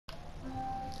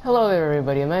Hello there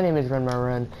everybody, my name is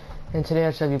runMARrun, and today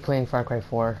I shall be playing Far Cry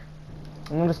 4.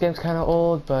 I know this game's kinda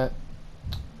old, but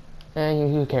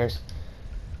who cares.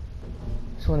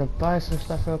 Just wanna buy some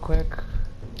stuff real quick.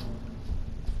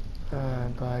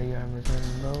 Body armor's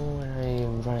running low, and I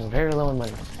am running very low on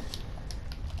money.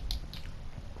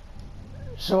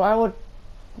 So I would...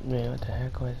 Man, what the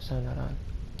heck, why is the sound not on?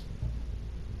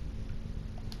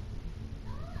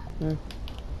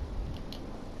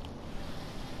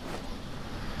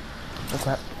 Oh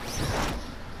crap.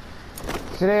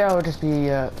 Today I would just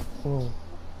be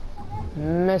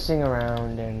messing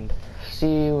around and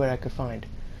see what I could find.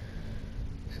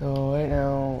 So right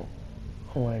now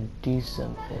I want to do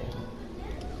something.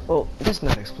 Well, just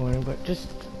not exploring, but just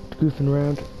goofing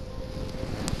around.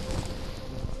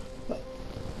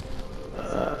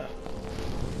 I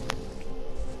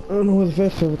don't know why the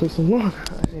fast travel takes so long.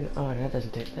 Oh, that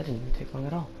didn't even take long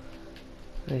at all.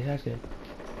 At least that's good.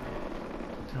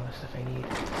 That's all the stuff I need.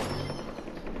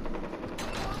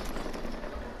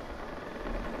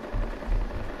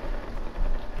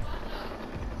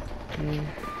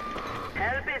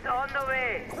 Help is on the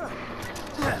way.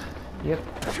 Yep.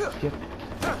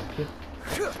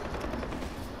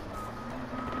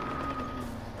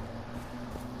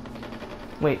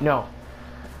 Wait, no.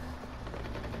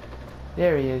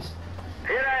 There he is.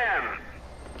 Here I am.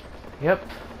 Yep.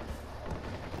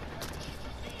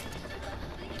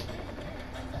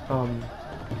 I'm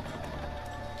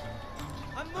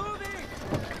moving.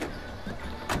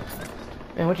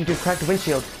 Man, what'd you do? Crack the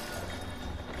windshield.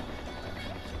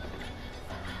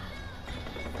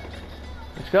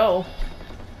 Let's go.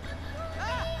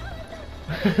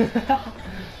 I'm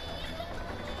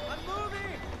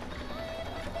moving.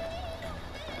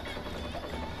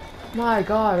 My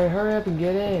God, hurry up and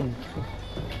get in.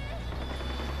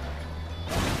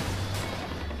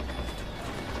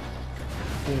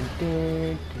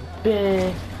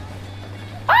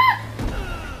 Ah!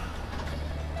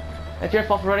 That's your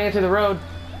fault for running into the road.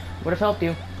 Would have helped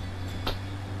you.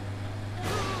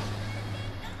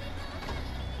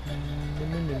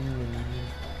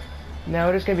 Now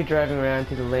we're just gonna be driving around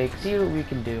to the lake, see what we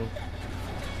can do.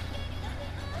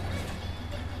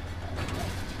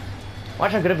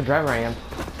 Watch how good of a driver I am.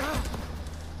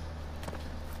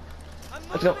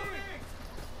 Let's go.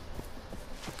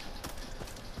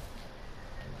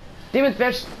 Demon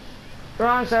fish!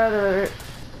 Wrong side of the river.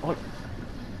 Oh.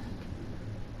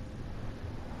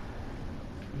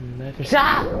 That fish.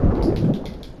 Ah!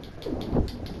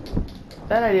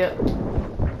 Bad idea.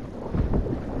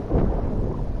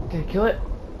 Did I kill it?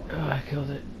 Oh, I killed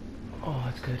it. Oh,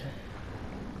 that's good.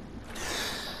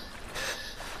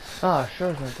 Oh, sure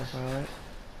it's not that far away.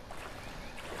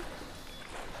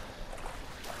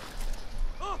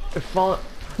 It's falling.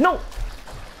 No!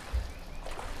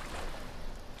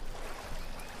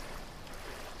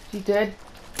 Is he dead?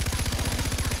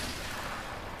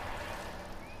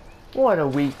 What a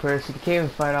weak person. He can't even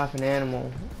fight off an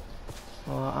animal.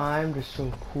 Well, I'm just so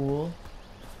cool.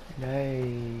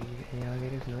 And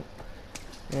alligators, nope.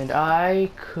 And I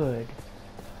could.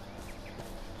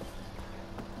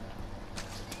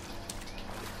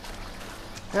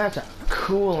 That's how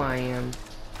cool I am.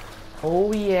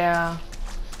 Oh yeah.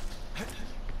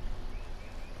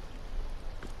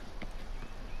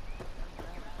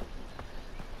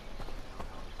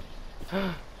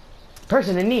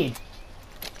 Person in need.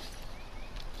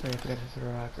 Oh, I forgot to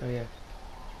throw rocks. Oh yeah.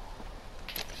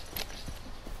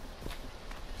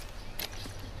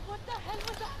 What the hell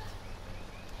was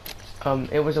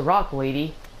that? It was a rock,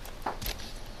 lady.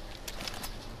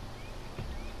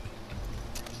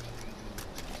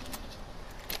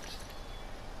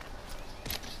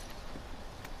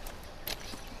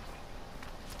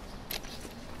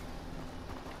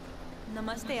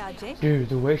 Namaste, Ajay. Dude,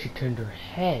 the way she turned her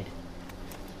head.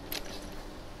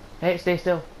 Hey, stay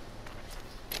still.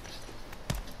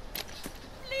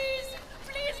 Please,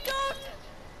 please don't.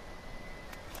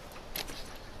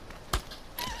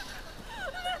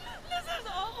 This is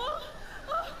awful.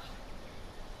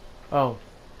 Oh.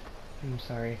 I'm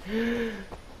sorry.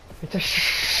 It's a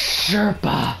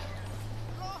Sherpa.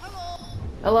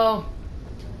 Hello.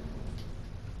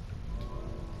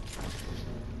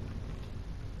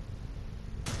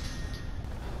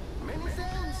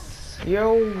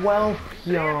 You're welcome.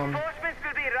 Reinforcements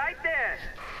will be right there.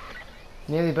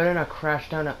 Nearly better not crash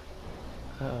down a...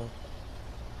 Uh-oh.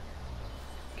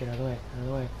 Get out of the way, out of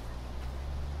the way.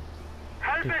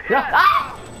 Help Dude. is Yeah. here.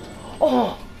 Ah!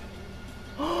 Oh!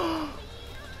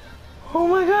 Oh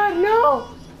my God, no!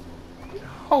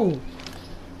 No!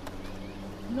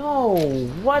 No!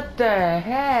 What the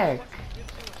heck?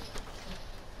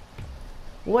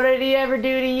 What did he ever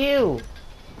do to you?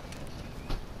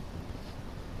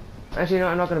 Actually, no,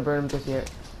 I'm not gonna burn him just yet.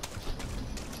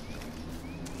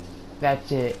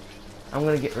 That's it. I'm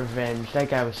gonna get revenge. That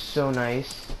guy was so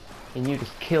nice, and you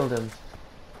just killed him.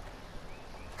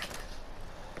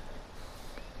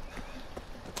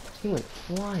 He went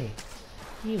flying.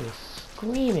 He was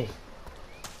screaming.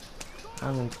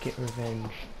 I'm gonna get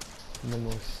revenge in the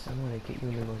most. I'm gonna get you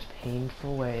in the most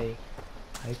painful way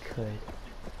I could.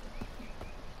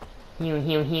 Hew,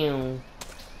 hew, hew.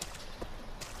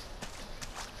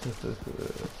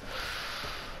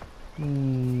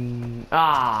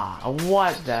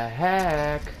 What the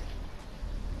heck?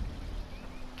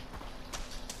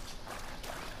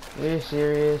 Are you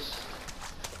serious?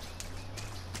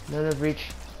 None of reach.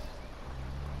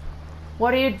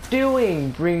 What are you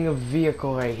doing? Bring a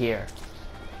vehicle right here.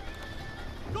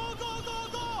 Go, go, go,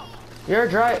 go! You're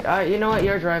you know what?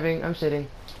 You're driving. I'm sitting.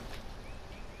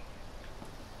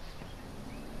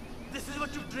 This is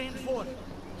what you trained for.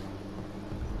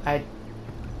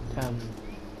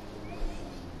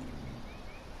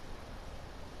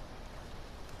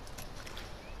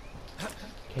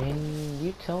 Can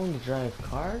you tell him to drive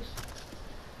cars?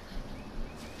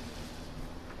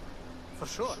 For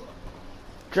sure.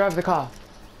 Drive the car.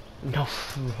 No.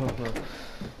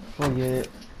 Forget it.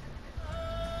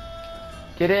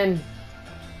 Get in.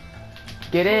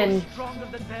 Get in. Stronger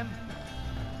than them.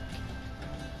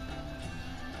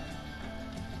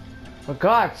 For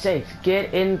God's sakes,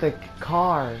 get in the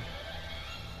car.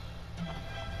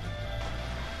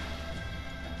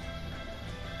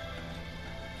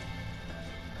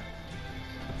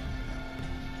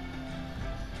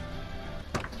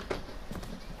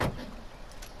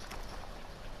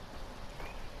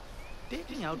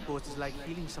 Taking outposts is like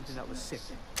healing something that was sick.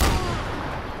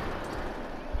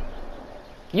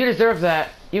 You deserve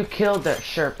that. You killed that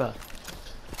Sherpa.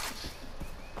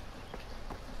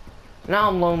 Now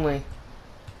I'm lonely.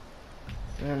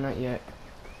 No, not yet.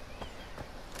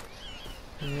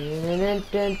 Help is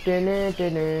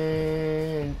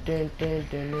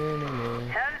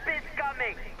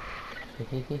coming.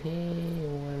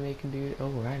 Wanna make him do? Oh,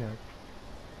 Rhino.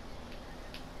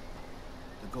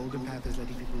 The Golden Path is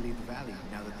letting people leave the valley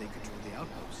now that they control the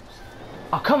outposts.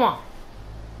 Oh, come on!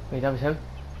 Wait, that was him?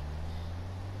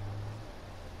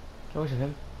 That wasn't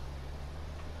him.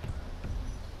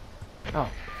 Oh.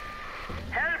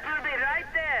 Help will be right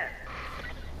there.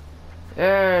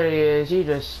 There he is. He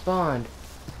just spawned.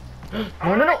 No,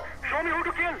 no, no! Show me who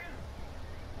to kill.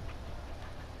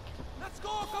 Let's go,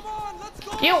 come on, let's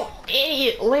go. You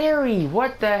idiot, Larry!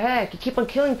 What the heck? You keep on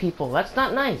killing people. That's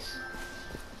not nice.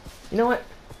 You know what?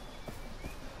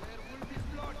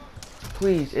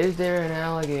 Please, is there an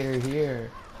alligator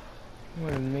here? I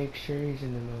want to make sure he's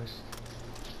in the most...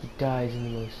 He dies in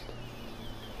the most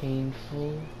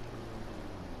painful,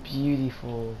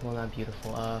 beautiful... Well, not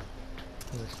beautiful,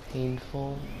 most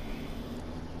painful...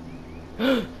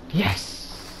 Yes!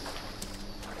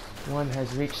 One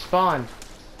has reached spawn.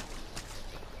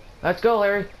 Let's go,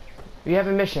 Larry. We have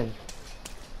a mission.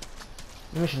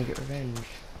 A mission to get revenge.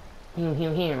 Hew,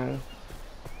 hew, hew.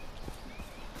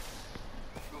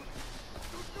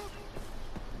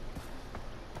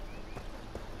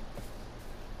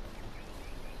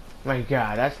 My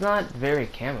God, that's not very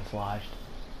camouflaged.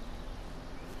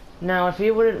 Now, if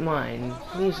you wouldn't mind,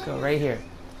 please go right here.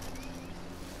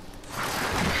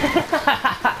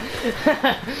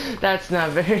 That's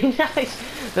not very nice.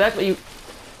 So that's what you...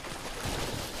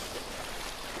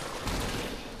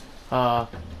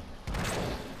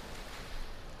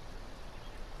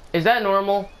 Is that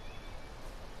normal?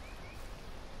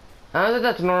 I don't think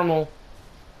that's normal.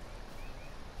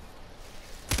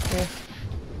 Yeah.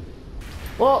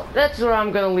 Well, that's where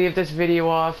I'm gonna leave this video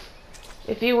off.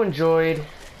 If you enjoyed,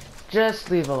 just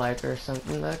leave a like or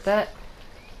something like that.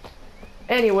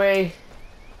 Anyway,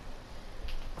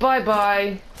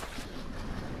 bye-bye.